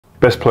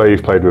Best player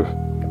you've played with?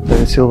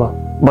 David Silva.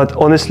 But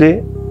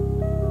honestly,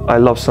 I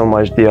love so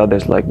much the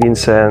others like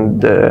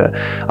Vincent,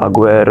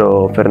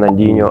 Aguero,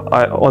 Fernandinho.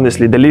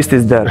 Honestly, the list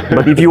is there.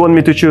 But if you want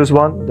me to choose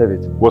one,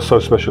 David. What's so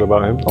special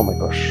about him? Oh my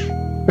gosh.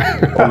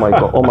 Oh my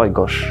god. Oh my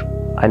gosh.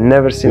 I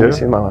never seen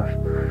this in my life.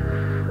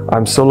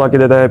 I'm so lucky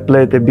that I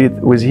played a bit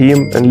with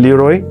him and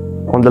Leroy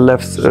on the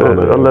left,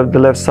 the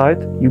left side.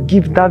 You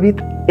give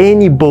David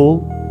any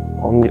ball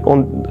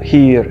on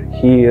here,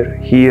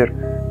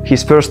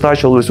 his first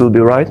touch always will be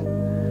right.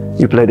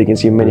 You played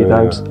against him many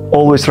times.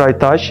 Always right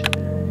touch.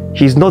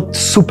 He's not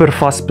super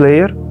fast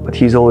player, but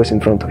he's always in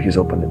front of his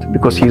opponent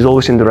because he's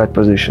always in the right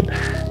position.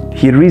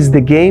 He reads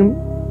the game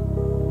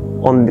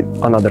on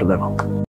another level.